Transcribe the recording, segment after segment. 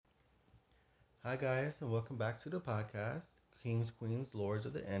Hi, guys, and welcome back to the podcast, Kings, Queens, Lords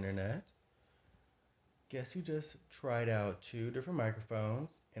of the Internet. Guess you just tried out two different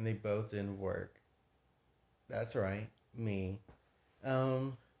microphones and they both didn't work. That's right, me.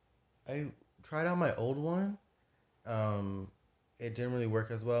 Um, I tried out my old one. Um, it didn't really work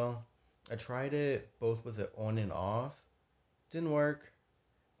as well. I tried it both with it on and off. Didn't work.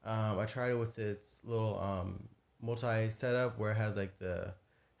 I tried it with its little multi setup where it has like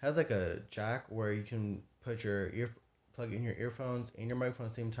a jack where you can put your ear plug in your earphones and your microphone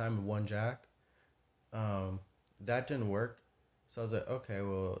at the same time in one jack. Um, that didn't work. So I was like, okay,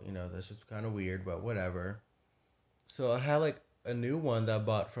 well, that's just kind of weird, but whatever. So I had like a new one that I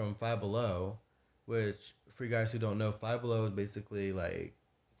bought from Five Below, which for you guys who don't know, Five Below is basically like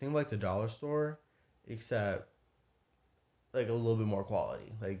think of like the dollar store, except like a little bit more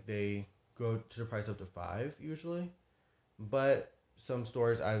quality. Like they go to the price up to five usually, but some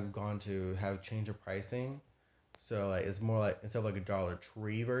stores I've gone to have changed the pricing. So like it's more like instead of like a Dollar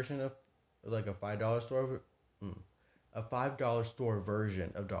Tree version of like mm, a $5 store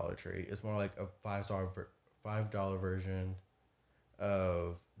version of Dollar Tree. It's more like a $5 version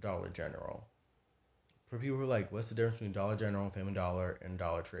of Dollar General. For people who are like, what's the difference between Dollar General, Family Dollar, and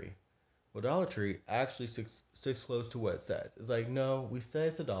Dollar Tree? Well, Dollar Tree actually sticks close to what it says. It's like, no, we say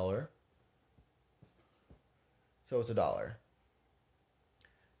it's a dollar, so it's a dollar.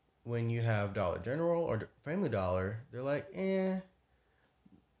 When you have Dollar General or Family Dollar, they're like,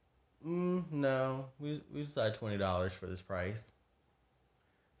 no, we decided $20 for this price.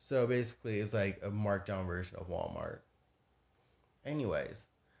 So basically, it's like a marked down version of Walmart. Anyways,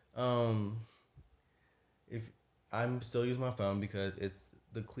 um, if I'm still using my phone because it's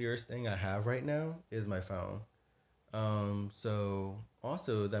the clearest thing I have right now is my phone. So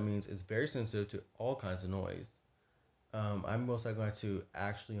also that means it's very sensitive to all kinds of noise. I'm most likely going to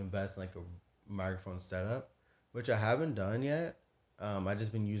actually invest in like a microphone setup, which I haven't done yet. I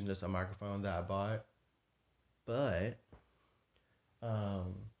just been using just a microphone that I bought, but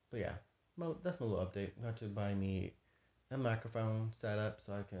um, but yeah, that's my little update. I got to buy me a microphone setup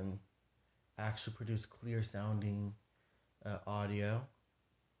so I can actually produce clear sounding audio.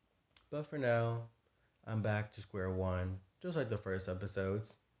 But for now, I'm back to square one, just like the first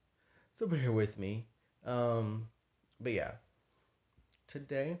episodes. So bear with me. Um, but yeah,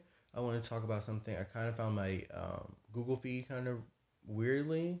 today I want to talk about something I kind of found my Google feed kind of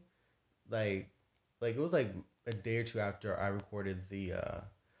weirdly, like it was like a day or two after I recorded the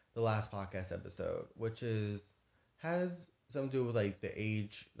last podcast episode, which is has something to do with like the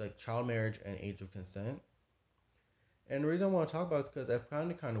age, like child marriage and age of consent. And the reason I want to talk about it is because I found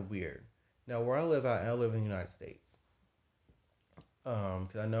it kind of weird. Now, where I live at, I live in the United States.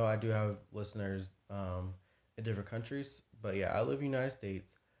 Because I know I do have listeners in different countries, but yeah, I live in the United States,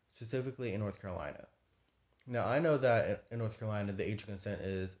 specifically in North Carolina. Now, I know that in North Carolina, the age of consent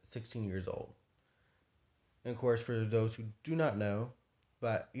is 16 years old. And of course, for those who do not know,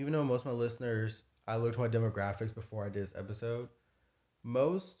 but even though most of my listeners, I looked at my demographics before I did this episode,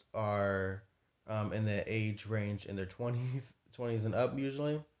 most are in the age range in their 20s, 20s and up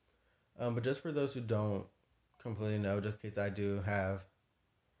usually. But just for those who don't completely know, just in case I do have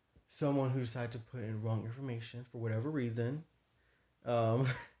someone who decided to put in wrong information for whatever reason, um,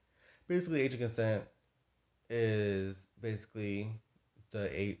 basically age of consent is basically the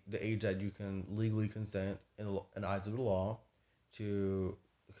age that you can legally consent in the eyes of the law to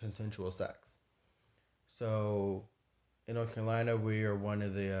consensual sex. So in North Carolina, we are one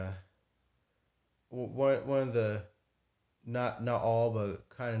of the one of the not all but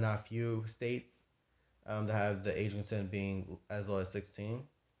kind of not few states that have the age of consent being as low as 16.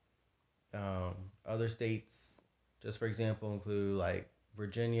 Other states, just for example, include like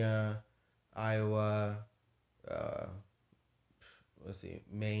Virginia, Iowa, uh, let's see,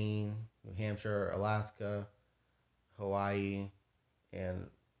 Maine, New Hampshire, Alaska, Hawaii, and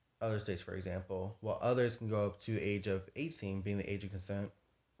other states, for example. While others can go up to the age of 18, being the age of consent.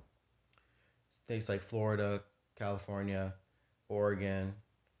 States like Florida, California, Oregon,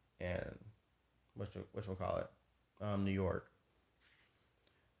 and which we'll call it, New York.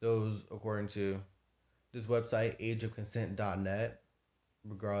 Those, according to this website, ageofconsent.net.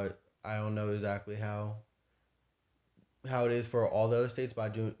 Regard, I don't know exactly how it is for all the other states,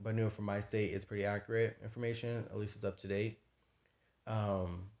 but I know for my state, it's pretty accurate information. At least it's up to date.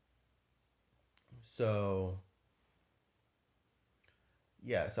 Um, so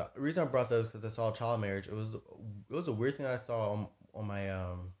yeah, so the reason I brought that up because I saw child marriage. It was a weird thing I saw on my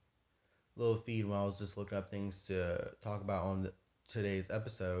little feed when I was just looking up things to talk about on today's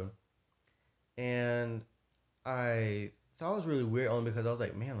episode, and I thought it was really weird only because I was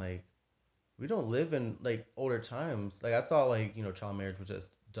like, man, like we don't live in like older times. Like I thought like, child marriage was just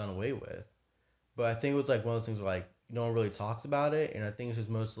done away with. But I think it was like one of those things where like no one really talks about it, and I think it's just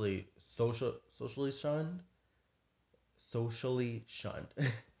mostly socially shunned. Socially shunned.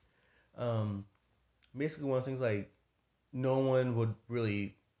 um Basically one of those things like no one would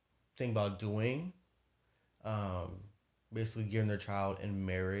really think about doing. Um Basically giving their child in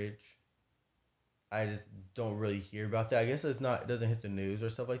marriage. I just don't really hear about that. I guess it doesn't hit the news or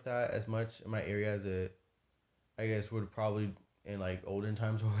stuff like that as much in my area as it I guess would probably in like olden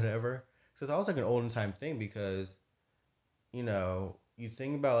times or whatever. So that was like an olden time thing because you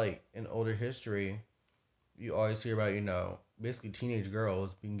think about like in older history, you always hear about basically teenage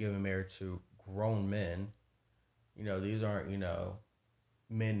girls being given marriage to grown men. These aren't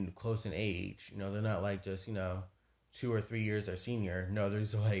men close in age. They're not like just 2 or 3 years their senior. No,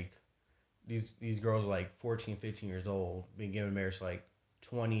 there's like these girls are like 14, 15 years old being given marriage to like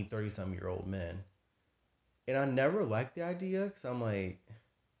 20, 30 some year old men. And I never liked the idea because I'm like,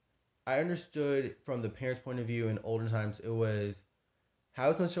 I understood from the parents' point of view in olden times, it was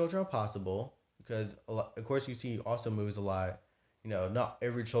how as much children are possible because, of course, you see also movies a lot. Not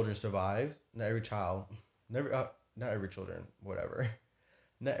every children survives. Not every child, never, not every children, whatever.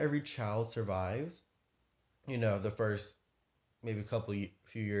 Not every child survives. The first maybe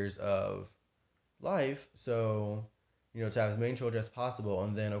few years of life. So, to have as many children as possible,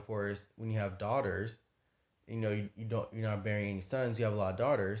 and then of course, when you have daughters, you're not bearing any sons. You have a lot of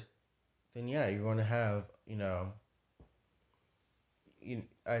daughters. Then yeah, you're going to have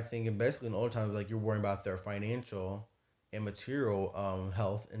I think basically in old times like you're worrying about their financial and material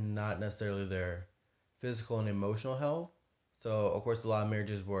health and not necessarily their physical and emotional health. So of course a lot of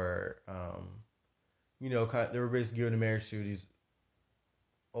marriages were they were basically given a marriage to these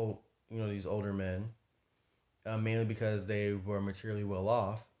old these older men mainly because they were materially well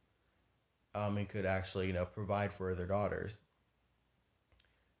off and could actually provide for their daughters.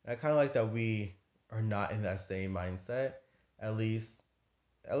 And I kind of like that we are not in that same mindset, at least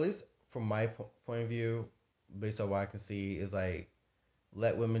at least from my point of view, based on what I can see, is like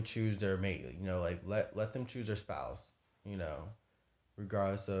let women choose their mate. Like let them choose their spouse. You know,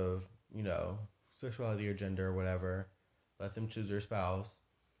 regardless of sexuality or gender or whatever. Let them choose their spouse,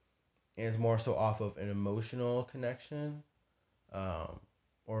 and it's more so off of an emotional connection, um,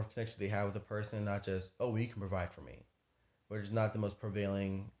 or connection they have with the person, not just you can provide for me, which is not the most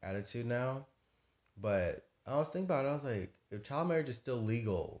prevailing attitude now. But I was thinking about it. I was like, if child marriage is still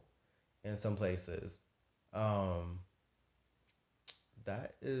legal in some places, um,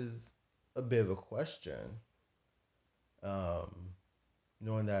 that is a bit of a question. Um,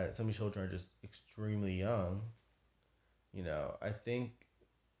 Knowing that some of these children are just extremely young, I think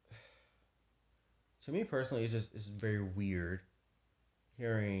to me personally, it's very weird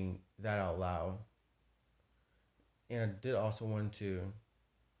hearing that out loud. And I did also want to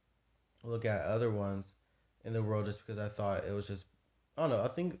look at other ones in the world just because I thought it was just I don't know. I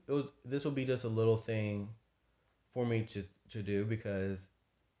think this will be just a little thing for me to do because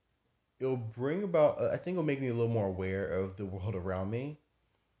it'll bring about. I think it'll make me a little more aware of the world around me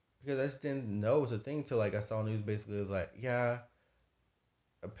because I just didn't know it was a thing till like I saw news. Basically, it was like, yeah,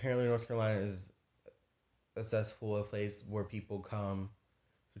 apparently North Carolina is accessible a place where people come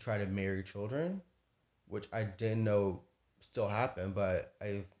to try to marry children, which I didn't know still happened. But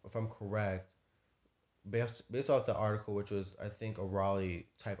if I'm correct, based off the article, which was I think a Raleigh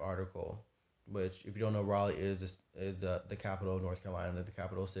type article, which if you don't know, Raleigh is the capital of North Carolina, the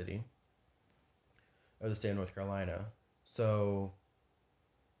capital city of the state of North Carolina. So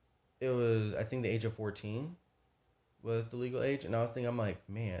it was I think the age of 14 was the legal age, and I was thinking I'm like,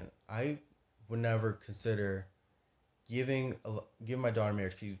 man, I would never consider giving my daughter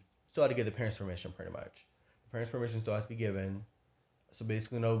marriage. She still had to get the parents' permission, pretty much. The parents' permission still has to be given. So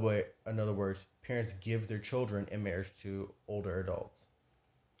basically, in other words, parents give their children in marriage to older adults.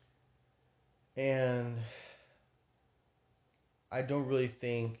 And I don't really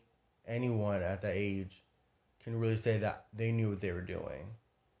think anyone at that age can really say that they knew what they were doing.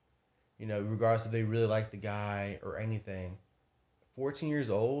 Regardless if they really like the guy or anything. 14 years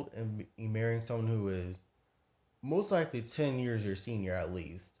old and marrying someone who is most likely 10 years your senior at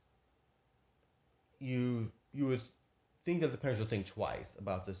least, you would think that the parents would think twice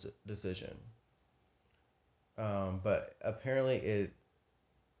about this decision. But apparently it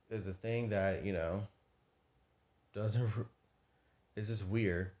is a thing that doesn't. It's just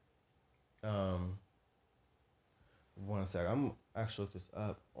weird. Um, One sec. I'm actually look this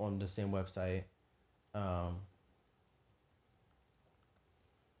up on the same website. Um,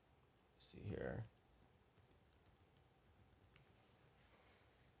 let's see here.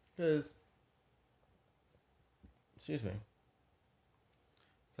 Because Excuse me.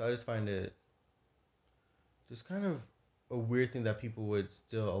 So I just find it just kind of a weird thing that people would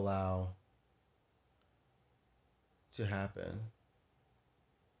still allow to happen.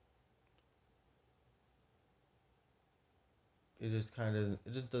 It just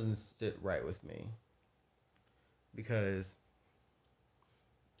doesn't sit right with me because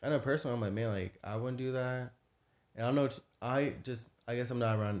I know personally I'm like, man, like I wouldn't do that. And I don't know. I guess I'm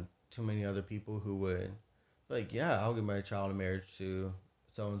not around too many other people who would, like, yeah, I'll give my child in marriage to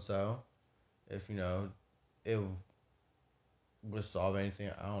so and so if it would solve anything.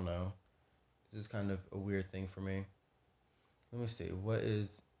 I don't know. It's just kind of a weird thing for me. Let me see. What is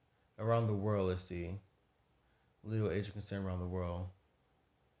around the world? Let's see. Legal age of consent around the world.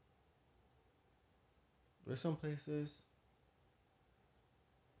 There's some places.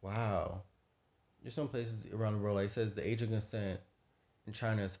 Wow. There's some places around the world. Like it says the age of consent in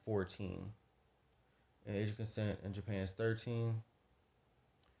China is 14. And age of consent in Japan is 13.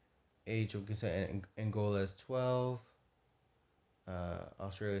 Age of consent in Angola is 12.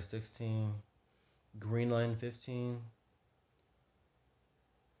 Australia is 16. Greenland 15.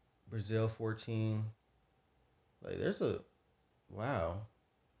 Brazil 14. Like there's a wow.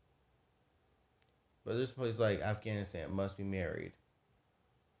 But there's places like Afghanistan must be married.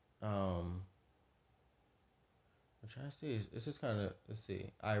 I'm trying to see. It's just kind of let's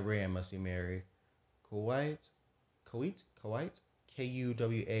see. Iran must be married. Kuwait, Kuwait, Kuwait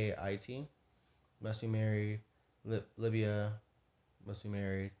must be married. Libya must be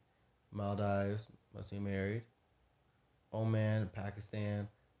married. Maldives must be married. Oman, Pakistan,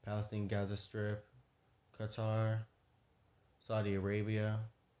 Palestine, Gaza Strip, Qatar, Saudi Arabia,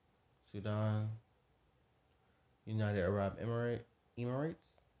 Sudan, United Arab Emirates.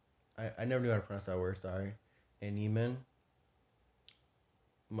 I never knew how to pronounce that word. Sorry. And Yemen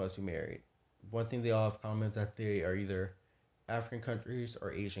must be married. One thing they all have common is that they are either African countries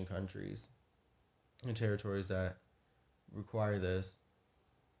or Asian countries and territories that require this.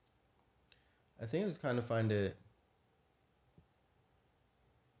 I think I just kind of find it.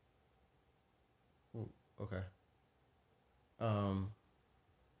 Ooh, okay. Um,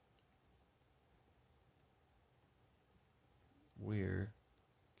 Weird.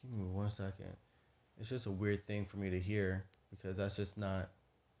 Give me 1 second. It's just a weird thing for me to hear because that's just not.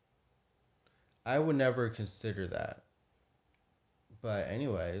 I would never consider that. But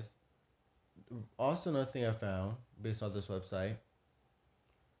anyways, also another thing I found based on this website,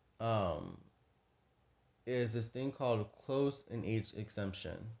 um, is this thing called close in age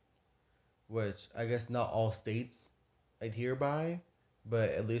exemption, which I guess not all states adhere by,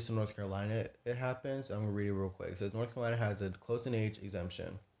 but at least in North Carolina it happens. I'm gonna read it real quick. It says North Carolina has a close in age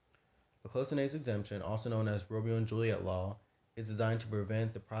exemption. The close in age exemption, also known as Romeo and Juliet law, is designed to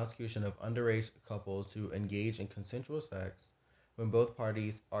prevent the prosecution of underage couples who engage in consensual sex when both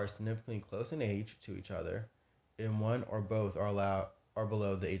parties are significantly close in age to each other, and one or both are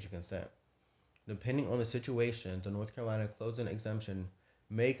below the age of consent. Depending on the situation, the North Carolina close-in exemption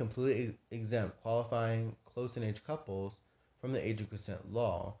may completely exempt qualifying close-in-age couples from the age of consent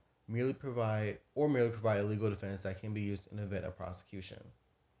law, merely provide a legal defense that can be used in the event of prosecution.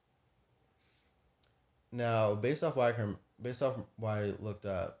 Now, based off what I looked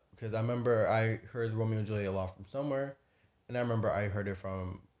up, because I remember I heard the Romeo and Juliet law from somewhere, and I remember I heard it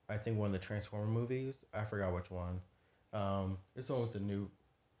from I think one of the Transformer movies. I forgot which one. It's the one with the new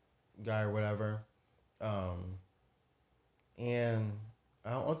guy or whatever. Um, and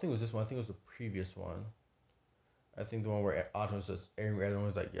I don't think it was this one. I think it was the previous one. I think the one where Optimus was everyone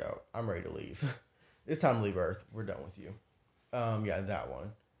was like, "Yo, I'm ready to leave. It's time to leave Earth. We're done with you." Yeah, that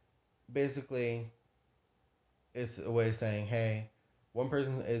one. Basically, it's a way of saying, "Hey, one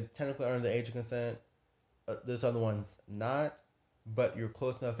person is technically under the age of consent. This other one's not, but you're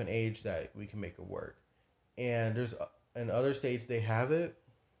close enough in age that we can make it work." And there's in other states they have it,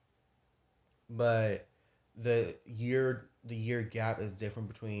 but the year gap is different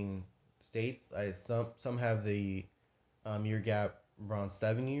between states. Like some have the year gap around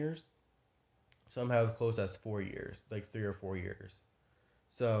 7 years. Some have close as 4 years, like 3 or 4 years.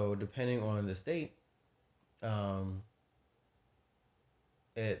 So depending on the state, um,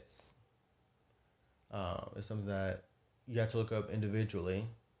 it's it's something that you have to look up individually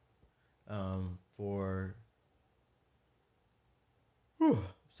for. Whew,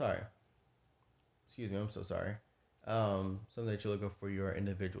 sorry, excuse me. I'm so sorry. Something that you look up for your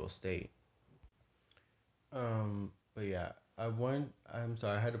individual state. But yeah, I'm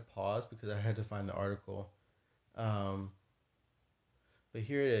sorry. I had to pause because I had to find the article. Um, but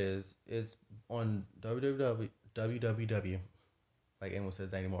here it is. It's on www, like anyone says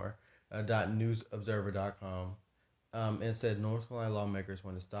that anymore, .newsobserver.com. It said North Carolina lawmakers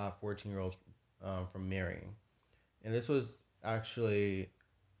want to stop 14-year-olds from marrying. And this was actually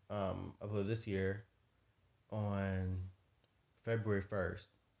uploaded this year on February 1st,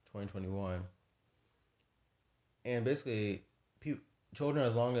 2021. And basically, children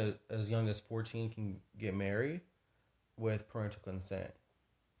as young as 14 can get married with parental consent.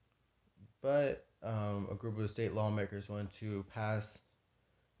 But a group of state lawmakers want to pass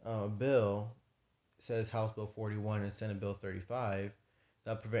a bill, says House Bill 41 and Senate Bill 35,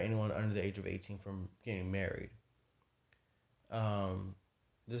 that prevent anyone under the age of 18 from getting married. Um,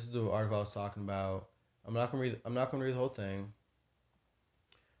 this is the article I was talking about. I'm not gonna read the whole thing,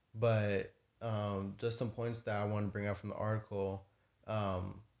 but just some points that I want to bring out from the article.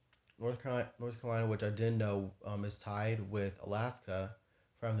 Um, North Carolina, which I didn't know, is tied with Alaska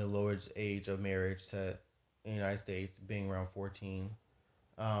for having the lowest age of marriage to in the United States, being around 14.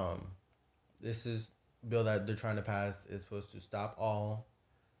 Um, this is bill that they're trying to pass is supposed to stop all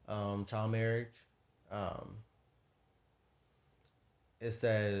child marriage. Um, it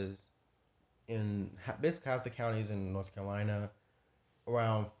says in basically half the counties in North Carolina,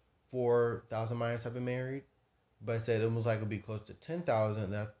 around 4,000 minors have been married, but it said it was like it'll be close to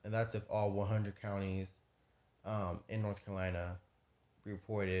 10,000. And that's if all 100 counties in North Carolina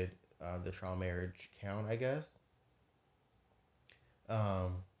reported the child marriage count, I guess.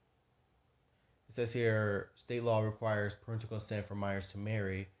 Um, it says here state law requires parental consent for minors to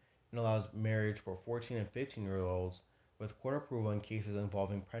marry and allows marriage for 14 and 15-year-olds with court approval in cases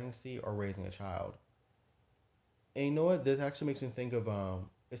involving pregnancy or raising a child. And you know what? This actually makes me think of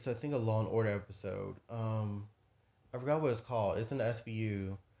it's I think a Law and Order episode. I forgot what it's called. It's an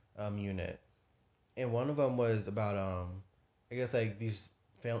SVU unit, and one of them was about I guess like this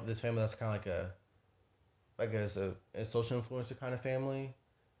family that's kind of like I guess a social influencer kind of family.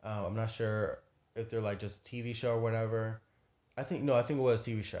 I'm not sure if they're like just a TV show or whatever. I think it was a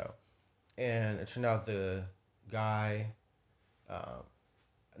TV show, and it turned out the guy, um,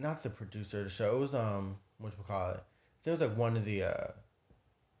 not the producer of the show. It was what you call it. There was like one of the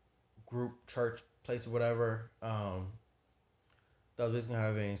group church place or whatever. That was basically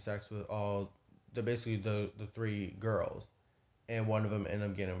having sex with all the three girls, and one of them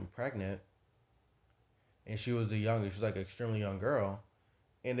ended up getting pregnant, and she was the youngest. She was like an extremely young girl,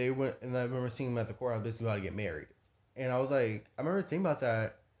 and they went. And I remember seeing them at the courthouse, basically about to get married, and I was like, I remember thinking about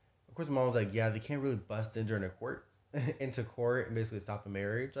that. Of course, my mom was like, yeah, they can't really bust in during the court into court and basically stop a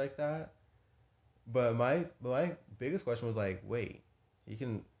marriage like that. But my biggest question was like, wait, you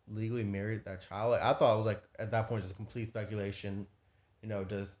can legally marry that child? Like, I thought it was like at that point just complete speculation,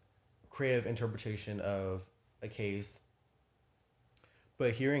 just creative interpretation of a case.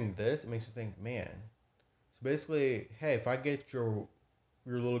 But hearing this, it makes you think, man. So basically, hey, if I get your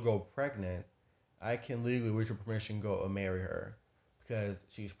little girl pregnant, I can legally, with your permission, go and marry her because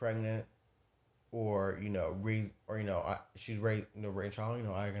she's pregnant, or raise, or she's raised, raised a child.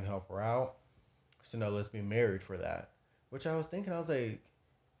 I can help her out. So no, let's be married for that. Which I was thinking, I was like,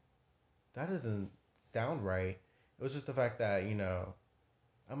 that doesn't sound right. It was just the fact that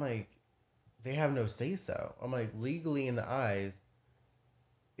I'm like, they have no say so. I'm like, legally in the eyes,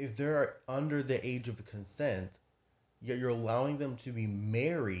 if they're under the age of consent, yet you're allowing them to be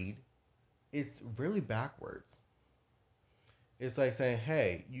married, it's really backwards. It's like saying,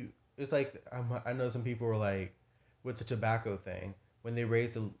 hey, you. It's like I know some people were like, with the tobacco thing, when they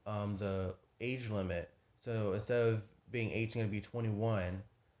raised the age limit. So instead of being 18 to be 21,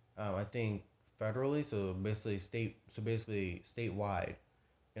 I think federally, so basically statewide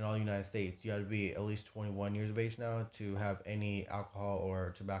in all the United States, you have to be at least 21 years of age now to have any alcohol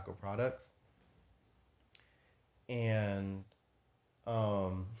or tobacco products. And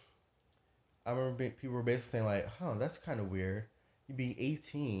um, I remember people were basically saying like, "Huh, that's kind of weird. You'd be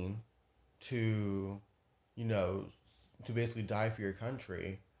 18 to, you know, to basically die for your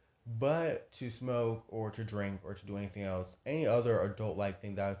country, but to smoke or to drink or to do anything else, any other adult-like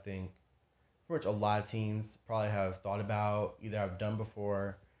thing that I think pretty much a lot of teens probably have thought about, either have done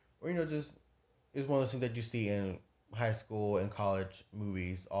before, or just is one of those things that you see in high school and college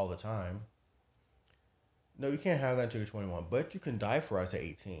movies all the time. No, you can't have that until you're 21, but you can die for us at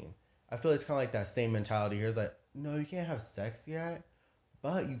 18. I feel it's kind of like that same mentality here. It's like, no, you can't have sex yet,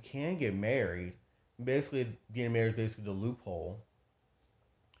 but you can get married. Basically, getting married is basically the loophole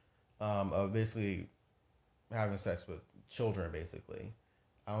of basically having sex with children, basically.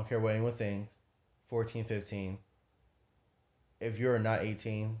 I don't care what anyone thinks. 14, 15. If you're not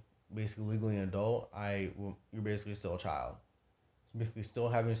 18, basically legally an adult, you're basically still a child. So basically, still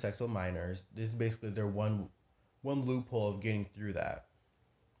having sex with minors. This is basically their one loophole of getting through that.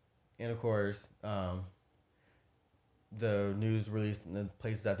 And of course, the news released and the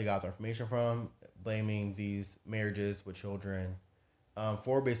places that they got their information from, blaming these marriages with children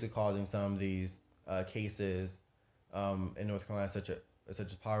for basically causing some of these cases in North Carolina, such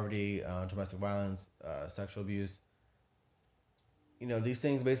as poverty, domestic violence, sexual abuse. These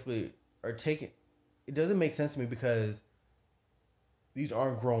things basically are taken. It doesn't make sense to me because these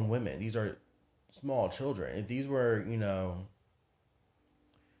aren't grown women; these are small children. If these were,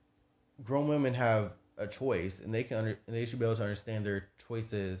 grown women have a choice, and they should be able to understand their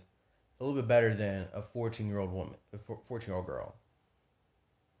choices a little bit better than a 14-year-old woman, a 14-year-old girl.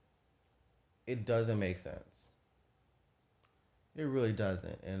 It doesn't make sense. It really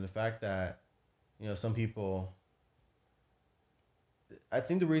doesn't. And the fact that some people, I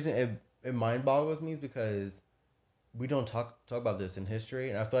think the reason it mind boggles me is because we don't talk about this in history,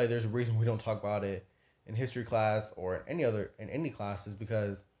 and I feel like there's a reason we don't talk about it in history class or in any classes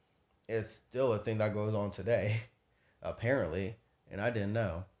because it's still a thing that goes on today, apparently, and I didn't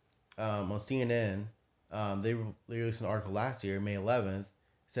know. On CNN, they released an article last year, May 11th,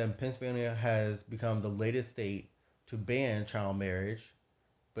 said Pennsylvania has become the latest state to ban child marriage,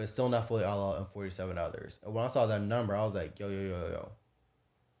 but it's still not fully outlawed in 47 others. And when I saw that number, I was like, yo, yo, yo, yo.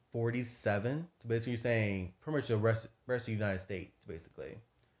 47? So basically saying pretty much the rest of the United States, basically.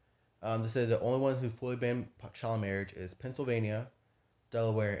 They said the only ones who fully banned child marriage is Pennsylvania,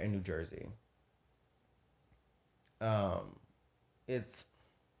 Delaware, and New Jersey. Um, it's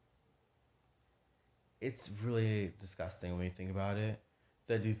it's really disgusting when you think about it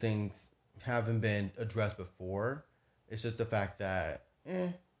that these things haven't been addressed before. It's just the fact that,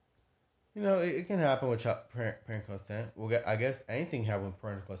 it can happen with parent consent. I guess anything happen with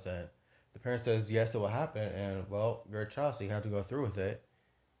parental consent. The parent says yes, it will happen, and well, you're a child, so you have to go through with it.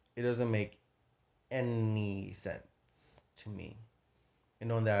 It doesn't make any sense to me. And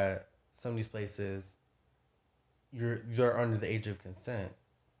knowing that some of these places, you're under the age of consent.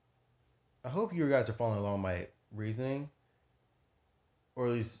 I hope you guys are following along my reasoning, or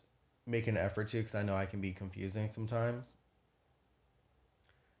at least making an effort to, because I know I can be confusing sometimes.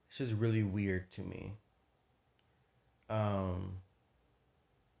 It's just really weird to me. Um,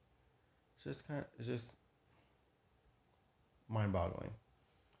 it's just mind-boggling.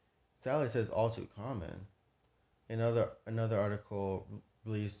 Sally says all too common. Another article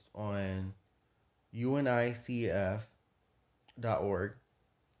released on unicf.org.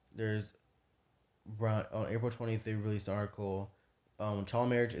 There's on April 20th they released an article. Child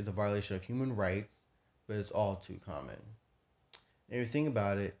marriage is a violation of human rights, but it's all too common. And if you think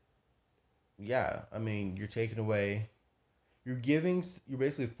about it, yeah, I mean, you're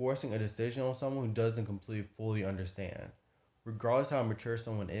basically forcing a decision on someone who doesn't completely fully understand. Regardless how mature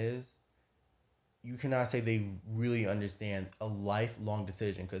someone is, you cannot say they really understand a lifelong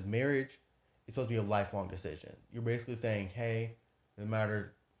decision because marriage is supposed to be a lifelong decision. You're basically saying, hey, no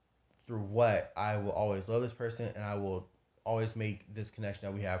matter through what, I will always love this person and I will always make this connection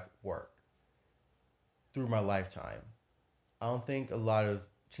that we have work through my lifetime. I don't think a lot of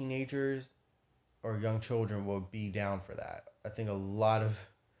teenagers or young children will be down for that. I think a lot of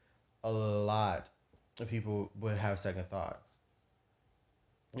people would have second thoughts.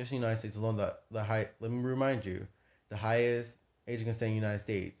 Just in the United States alone, the high. Let me remind you, the highest age of consent in the United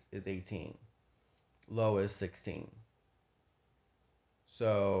States is 18. Lowest 16.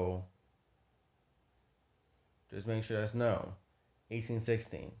 So just make sure that's known. 18,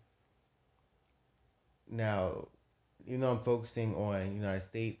 16. Now, even though I'm focusing on the United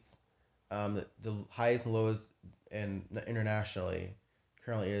States, the highest and lowest and internationally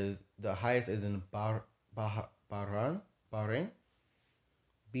currently is the highest is in Bahrain, Bahrain. Bahrain.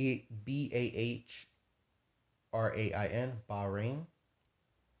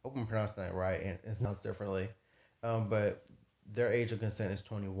 Hope I'm pronouncing that right, and it sounds differently. But their age of consent is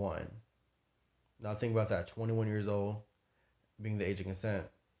 21. Now think about that: 21 years old being the age of consent.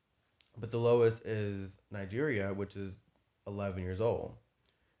 But the lowest is Nigeria, which is 11 years old.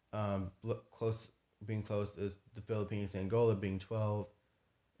 Close being close is the Philippines, Angola being 12,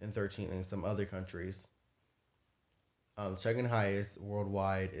 and 13, and some other countries. Second highest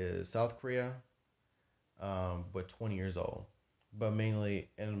worldwide is South Korea, but 20 years old, but mainly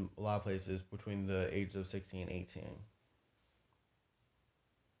in a lot of places between the ages of 16 and 18.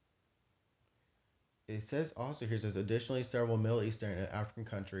 It says also here, says additionally several Middle Eastern and African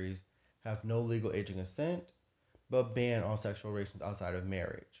countries have no legal age of consent, but ban all sexual relations outside of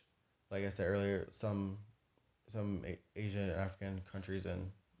marriage. Like I said earlier, some Asian and African countries and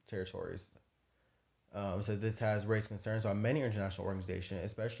territories. So this has raised concerns on many international organizations,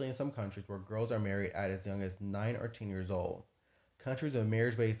 especially in some countries where girls are married at as young as 9 or 10 years old. Countries with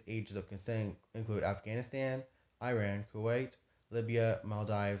marriage-based ages of consent include Afghanistan, Iran, Kuwait, Libya,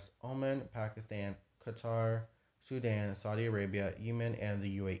 Maldives, Oman, Pakistan, Qatar, Sudan, Saudi Arabia, Yemen, and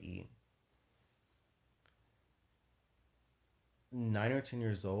the UAE. 9 or 10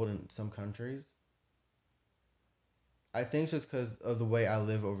 years old in some countries. I think it's just because of the way I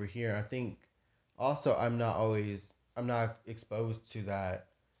live over here. I think also I'm not exposed to that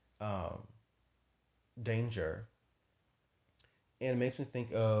um, danger, and it makes me think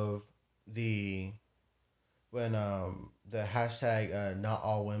of the when the hashtag not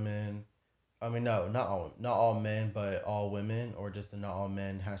all women. I mean, no, not all men, but all women, or just the not all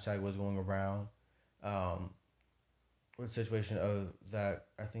men hashtag was going around. Um, with the situation of that,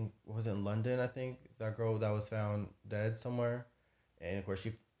 I think was in London. I think that girl that was found dead somewhere, and of course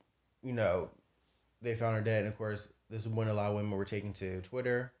she, you know, they found her dead. And of course, this is when a lot of women were taken to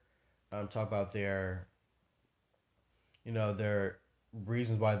Twitter, talk about their, their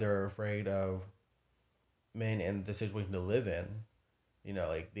reasons why they're afraid of men and the situation to live in.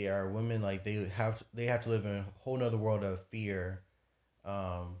 Like they are women, like they have to live in a whole nother world of fear,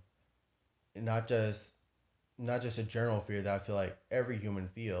 um, and not just a general fear that I feel like every human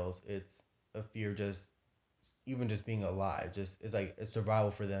feels. It's a fear just even just being alive. Just it's like it's survival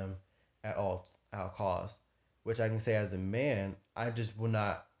for them at all costs. Which I can say as a man, I just will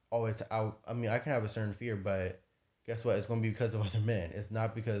not always. I mean, I can have a certain fear, but guess what? It's going to be because of other men. It's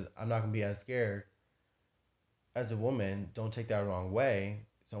not because I'm not going to be as scared as a woman. Don't take that the wrong way.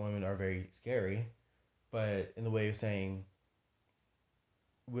 Some women are very scary, but in the way of saying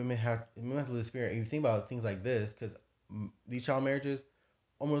women have to lose fear. And you think about things like this, because these child marriages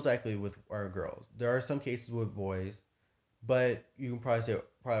almost likely with our girls. There are some cases with boys, but you can probably say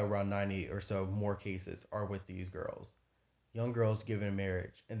probably around 90 or so more cases are with these girls. Young girls given in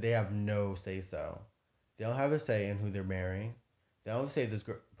marriage, and they have no say so. They don't have a say in who they're marrying. They don't say this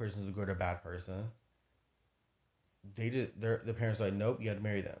person is a good or bad person. The parents are like, nope, you have to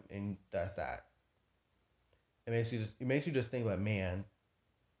marry them, and that's that. It makes you just think like, man,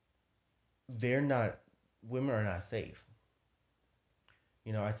 they're not women are not safe.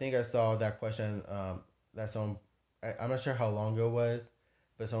 I think I saw that question. That someone, I'm not sure how long ago it was,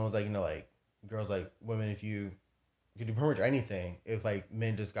 but someone was like, like girls like women, if you could do pretty much anything, if like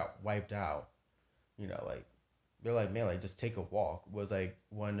men just got wiped out, like they're like, man, like just take a walk was like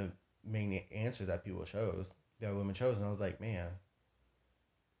one of the main answers that people chose, that women chose, and I was like, man,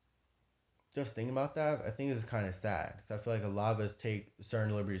 just thinking about that, I think it's kind of sad because I feel like a lot of us take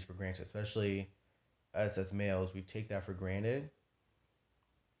certain liberties for granted, especially us as males, we take that for granted.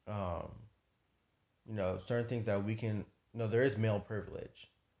 Um, certain things that we can, there is male privilege,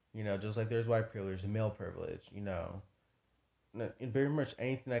 just like there's white privilege and male privilege, and very much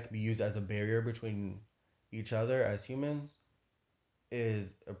anything that can be used as a barrier between each other as humans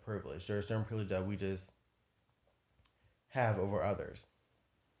is a privilege. There are certain privilege that we just have over others.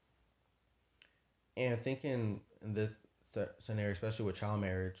 And thinking in this scenario, especially with child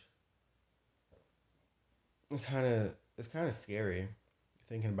marriage, it's kind of scary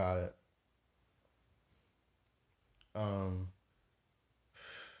thinking about it. Um,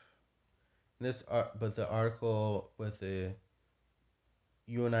 but the article with the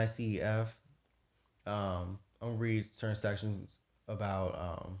UNICEF, I'm gonna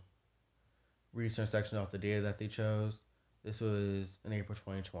about read certain sections off the data that they chose. This was in April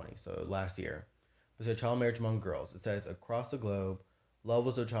 2020, so last year. It said child marriage among girls. It says across the globe,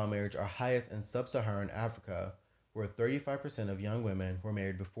 levels of child marriage are highest in sub-Saharan Africa, where 35% of young women were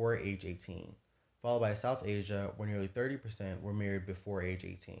married before age 18, followed by South Asia, where nearly 30% were married before age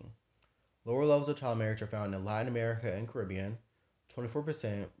 18. Lower levels of child marriage are found in Latin America and Caribbean,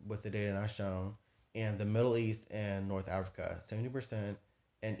 24% with the data not shown, and the Middle East and North Africa, 70%,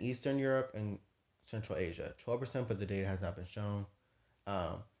 and Eastern Europe and Central Asia, 12%, but the data has not been shown.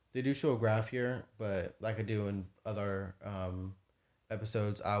 Um, they do show a graph here, but like I do in other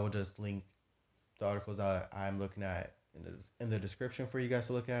episodes, I will just link the articles that I'm looking at in the description for you guys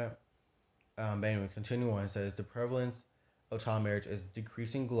to look at. But anyway, continuing on, it says the prevalence of child marriage is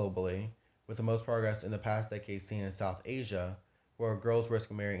decreasing globally, with the most progress in the past decade seen in South Asia, where girls' risk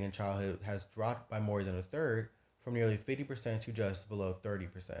of marrying in childhood has dropped by more than a third, from nearly 50% to just below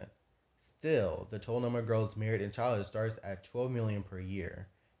 30%. Still, the total number of girls married in childhood starts at 12 million per year,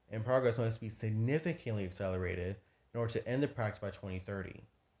 and progress must be significantly accelerated in order to end the practice by 2030.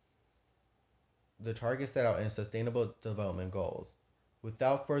 The target set out in Sustainable Development Goals.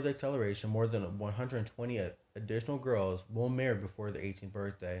 Without further acceleration, more than 120 additional girls will marry before their 18th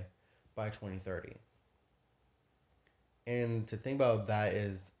birthday by 2030. And to think about that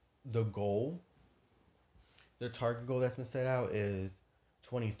is the goal. The target goal that's been set out is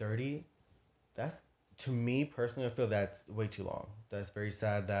 2030. That's to me personally, I feel that's way too long. That's very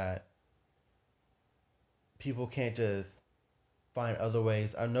sad that people can't just find other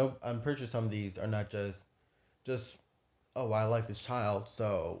ways. I know I'm pretty sure some of these are not just oh, I like this child,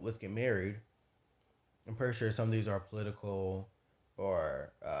 so let's get married. I'm pretty sure some of these are political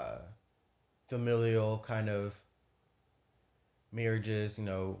or familial kind of marriages,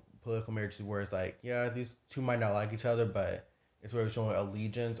 political marriages where it's like, yeah, these two might not like each other, but it's where it's showing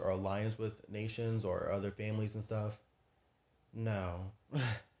allegiance or alliance with nations or other families and stuff. No.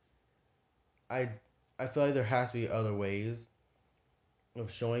 I I feel like there has to be other ways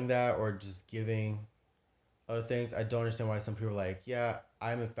of showing that or just giving other things. I don't understand why some people are like, yeah,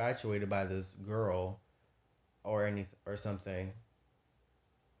 I'm infatuated by this girl or something,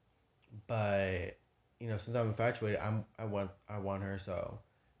 but since I'm infatuated, I want her, so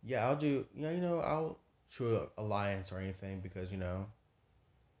yeah, I'll do I'll show an alliance or anything because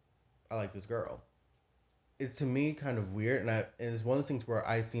I like this girl. It's to me kind of weird, and it's one of the things where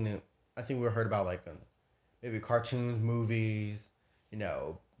I seen it. I think we heard about like maybe cartoons, movies,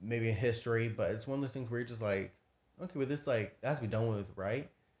 maybe in history, but it's one of the things where you're just like, okay, but this like that has to be done with, right?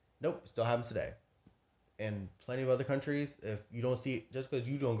 Nope, still happens today. In plenty of other countries, if you don't see it, just because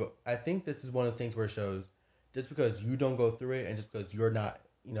you don't go, I think this is one of the things where it shows just because you don't go through it and just because you're not,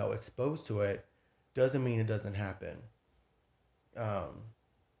 exposed to it, doesn't mean it doesn't happen. Um,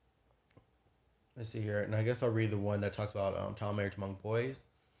 let's see here, and I guess I'll read the one that talks about child marriage among boys.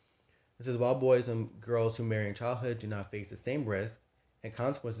 It says while boys and girls who marry in childhood do not face the same risk and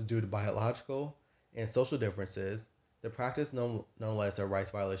consequences due to biological and social differences, the practice nonetheless are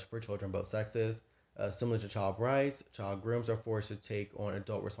rights violation for children of both sexes. Similar to child rights, child grooms are forced to take on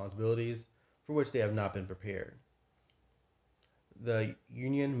adult responsibilities for which they have not been prepared. The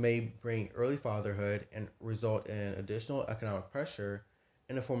union may bring early fatherhood and result in additional economic pressure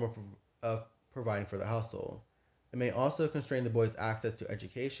in the form of providing for the household. It may also constrain the boy's access to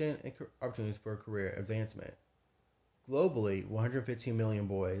education and opportunities for career advancement. Globally, 115 million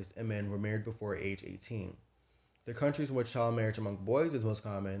boys and men were married before age 18. The countries in which child marriage among boys is most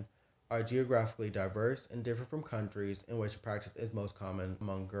common are geographically diverse and differ from countries in which the practice is most common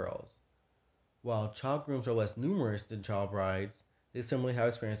among girls. While child grooms are less numerous than child brides, they similarly have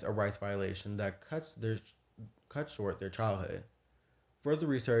experienced a rights violation that cuts short their childhood. Further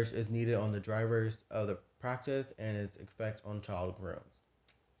research is needed on the drivers of the practice and its effect on child grooms.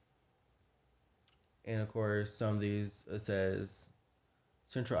 And of course, some of these it says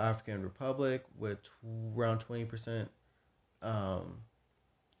Central African Republic with around 20%, um,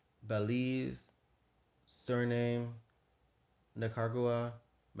 Belize, Suriname, Nicaragua,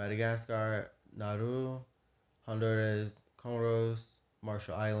 Madagascar, Nauru, Honduras, Comoros,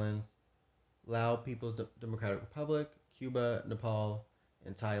 Marshall Islands, Laos People's Democratic Republic, Cuba, Nepal,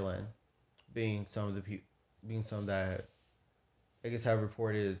 and Thailand being some of being some that I guess have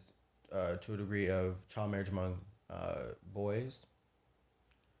reported to a degree of child marriage among boys,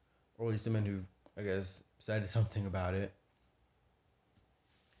 or at least the men who I guess said something about it.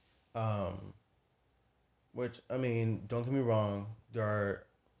 Um, which I mean, don't get me wrong, there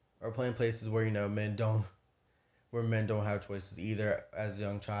are plenty of places where men don't have choices either as a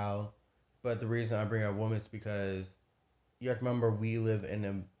young child. But the reason I bring up women is because you have to remember we live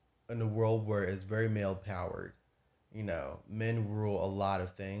in a world where it's very male powered. Men rule a lot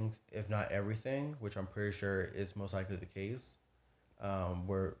of things, if not everything, which I'm pretty sure is most likely the case,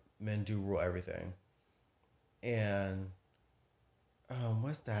 where men do rule everything. And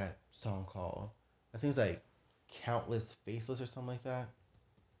what's that song called? I think it's like Countless Faceless or something like that.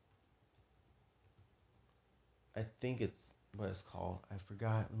 I think it's what it's called. I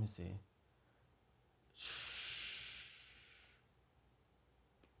forgot. Let me see.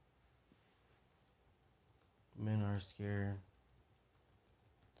 Men are scared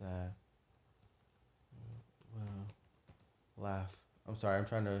that will laugh. I'm sorry. I'm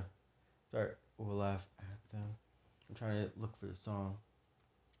trying to start. Will laugh at them. I'm trying to look for the song.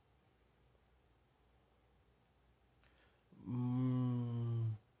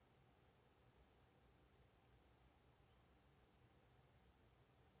 Mm,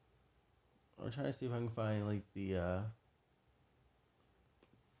 I'm trying to see if I can find like the.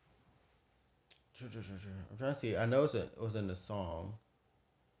 I'm trying to see. I know it was in the song,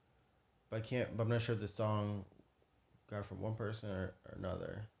 but I can't. But I'm not sure if the song got from one person or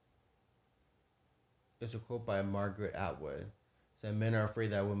another. It's a quote by Margaret Atwood. It said, "Men are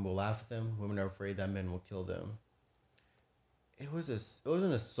afraid that women will laugh at them. Women are afraid that men will kill them." It was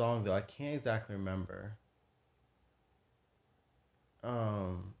in a song though. I can't exactly remember. Let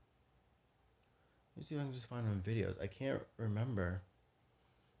me see if I can just find them videos. I can't remember.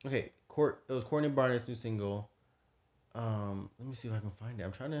 Okay, it was Courtney Barnett's new single. Let me see if I can find it.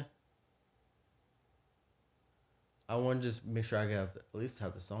 I'm trying to. I want to just make sure I have at least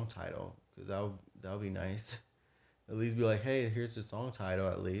have the song title because that would be nice. At least be like, hey, here's the song title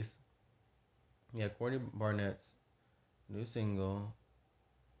at least. Yeah, Courtney Barnett's new single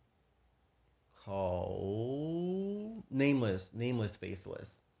called Nameless,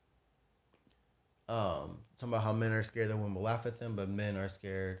 Faceless. Talking about how men are scared that women will laugh at them, but men are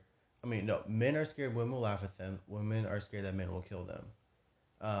scared. I mean, no, men are scared women will laugh at them. Women are scared that men will kill them.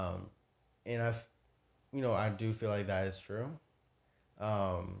 Um, and I do feel like that is true.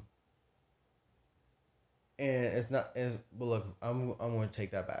 Um, and it's not. But look, I'm going to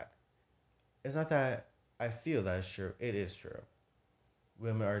take that back. It's not that I feel that is true. It is true.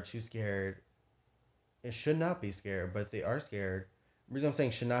 Women are too scared. It should not be scared, but they are scared. The reason I'm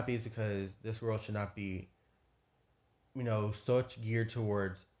saying should not be is because this world should not be, such geared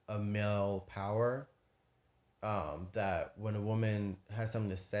towards a male power, that when a woman has something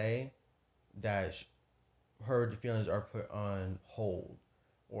to say, that her feelings are put on hold,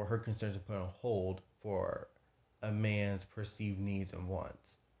 or her concerns are put on hold for a man's perceived needs and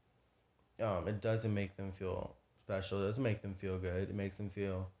wants. It doesn't make them feel special. It doesn't make them feel good. It makes them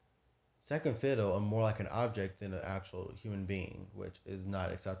feel second fiddle and more like an object than an actual human being, which is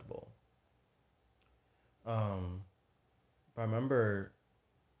not acceptable. Um, but I remember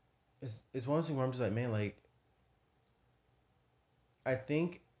it's one thing where I'm just like, man, like I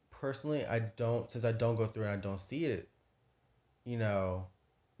think personally I don't, since I don't go through and I don't see it, you know,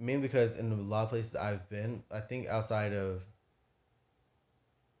 mainly because in a lot of places I've been, I think outside of,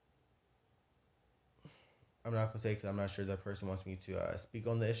 I'm not gonna say because I'm not sure that person wants me to speak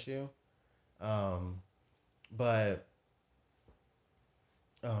on the issue, um, but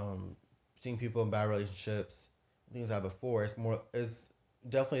um, seeing people in bad relationships, things like before, it's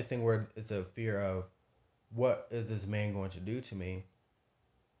definitely a thing where it's a fear of what is this man going to do to me,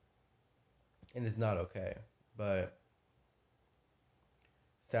 and it's not okay. But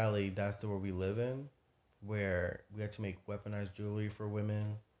sadly, that's the world we live in, where we have to make weaponized jewelry for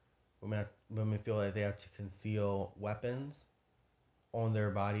women. Women feel like they have to conceal weapons on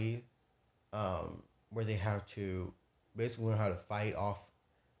their bodies, where they have to basically learn how to fight off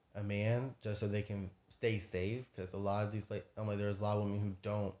a man just so they can stay safe. Because a lot of these, like, I'm like, there's a lot of women who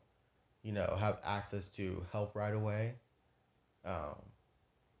don't, have access to help right away, um,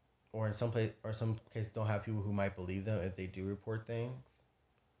 or some cases don't have people who might believe them if they do report things.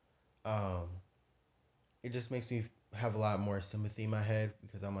 Um, it just makes me have a lot more sympathy in my head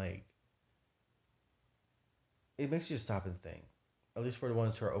because I'm like, it makes you stop and think. At least for the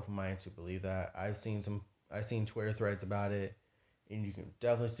ones who are open minded to believe that. I've seen Twitter threads about it, and you can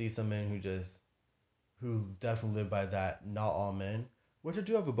definitely see some men who definitely live by that. Not all men, which I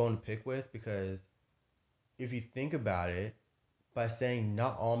do have a bone to pick with because if you think about it, by saying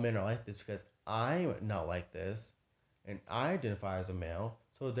not all men are like this because I'm not like this, and I identify as a male,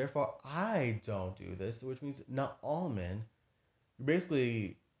 so therefore I don't do this, which means not all men.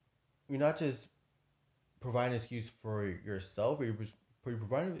 Basically, you're not just providing an excuse for yourself, but you're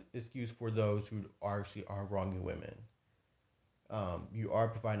providing an excuse for those who actually are wronging women. You are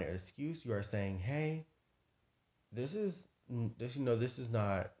providing an excuse. You are saying, hey, this is this is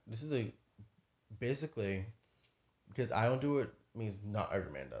not this is a basically because I don't do it means not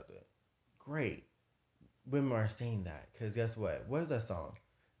every man does it. Great, women are saying that because guess what? What is that song?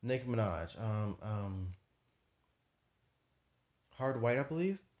 Nicki Minaj. Hard White, I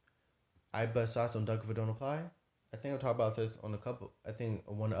believe. I bet shots on Duck if it don't apply. I think I'll talk about this on a couple. I think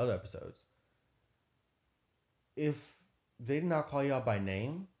on one of the other episodes. If they did not call you out by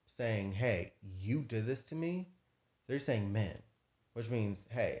name, saying, "Hey, you did this to me," they're saying men, which means,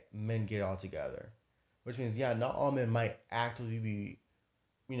 "Hey, men get all together," which means, yeah, not all men might actively be,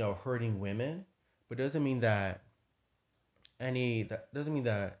 hurting women, but doesn't mean that that doesn't mean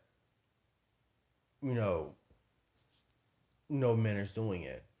that you know no men are doing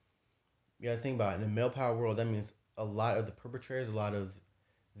it. You gotta think about it. In the male power world, that means a lot of the perpetrators, a lot of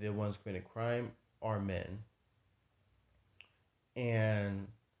the ones committing crime are men. And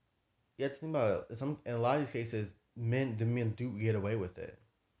you have to think about it. In a lot of these cases, the men do get away with it.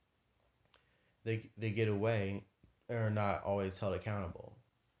 They get away and are not always held accountable,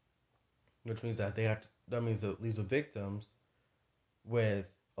 which means that that means it leaves the victims with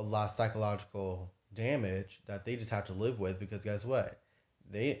a lot of psychological damage that they just have to live with because guess what,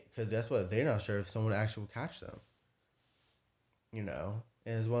 they're not sure if someone actually will catch them.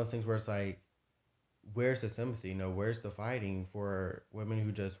 And it's one of the things where it's like, where's the sympathy? Where's the fighting for women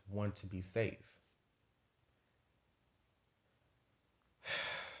who just want to be safe?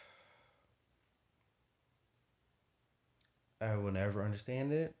 I will never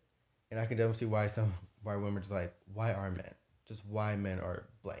understand it, and I can definitely see why women are just like, why are men, just why men are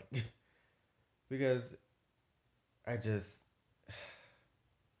blank, because I just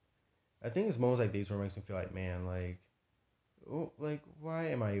I think it's moments like these where it makes me feel like, man, like, oh, like, why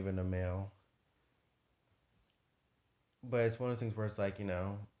am I even a male? But it's one of those things where it's like,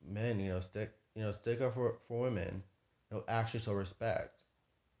 men, stick up for women, actually show respect.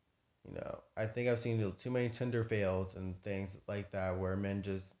 I think I've seen too many Tinder fails and things like that where men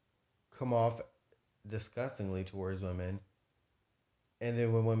just come off disgustingly towards women, and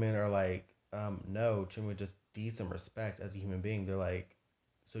then when women are like, no, treat me with just decent respect as a human being, they're like,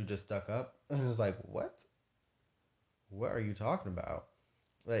 so you just stuck up, and it's like, what? What are you talking about?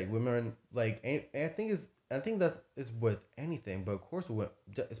 Like women, like, and I think that is with anything, but of course,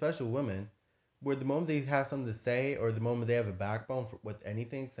 especially women, where the moment they have something to say or the moment they have a backbone with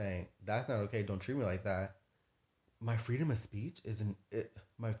anything, saying that's not okay, don't treat me like that. My freedom of speech isn't it.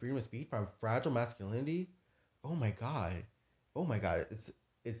 My freedom of speech, my fragile masculinity. Oh my god, oh my god,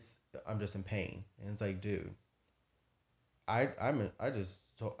 it's I'm just in pain, and it's like, dude, I just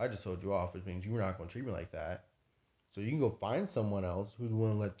told you off, which means you're not gonna treat me like that. So you can go find someone else who's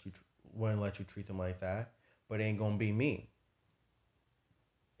willing to let you treat them like that, but it ain't gonna be me.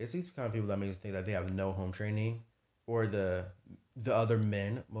 It's these kind of people that makes me think that they have no home training, or the other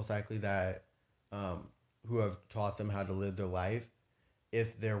men most likely that um, who have taught them how to live their life.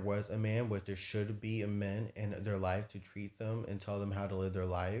 If there was a man, which there should be a man in their life to treat them and tell them how to live their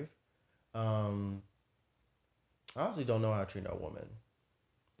life. Um, I honestly don't know how to treat a woman.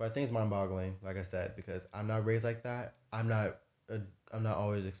 But I think it's mind-boggling, like I said, because I'm not raised like that. Uh, I'm not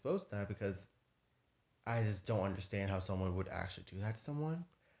always exposed to that because I just don't understand how someone would actually do that to someone,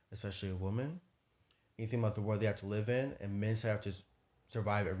 especially a woman. You think about the world they have to live in, and men have to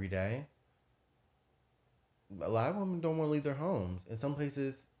survive every day. A lot of women don't want to leave their homes. In some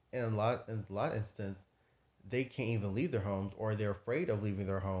places, in a lot of instances, they can't even leave their homes, or they're afraid of leaving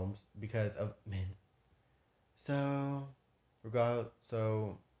their homes because of men. So,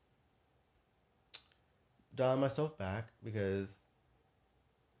 so dialing myself back because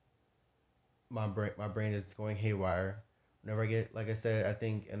my brain is going haywire. Whenever I get, like I said, I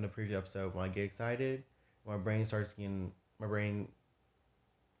think in the previous episode, when I get excited, my brain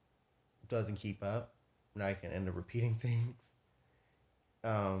doesn't keep up, and I can end up repeating things.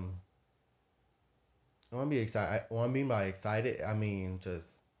 Um, I want to be excited. When I mean by excited, I mean just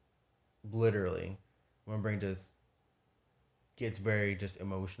literally, my brain just gets very just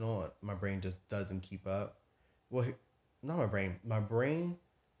emotional. My brain just doesn't keep up. Well, not my brain. My brain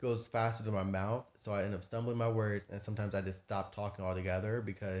goes faster than my mouth, so I end up stumbling my words, and sometimes I just stop talking altogether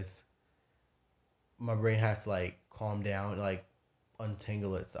because my brain has to like calm down, and, like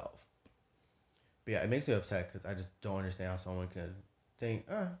untangle itself. But yeah, it makes me upset because I just don't understand how someone can think,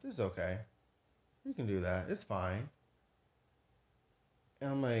 this is okay. You can do that. It's fine.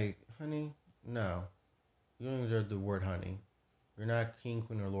 And I'm like, honey, no. You don't deserve the word honey. You're not king,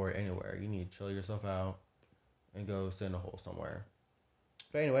 queen, or lord anywhere. You need to chill yourself out and go sit in a hole somewhere.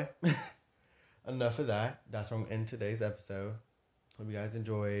 But anyway, enough of that. That's where I'm going to end today's episode. Hope you guys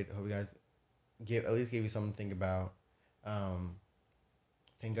enjoyed. Hope you guys at least gave you something to think about. Um,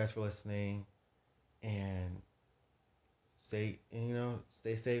 thank you guys for listening, and stay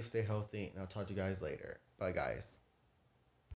safe, stay healthy, and I'll talk to you guys later. Bye, guys.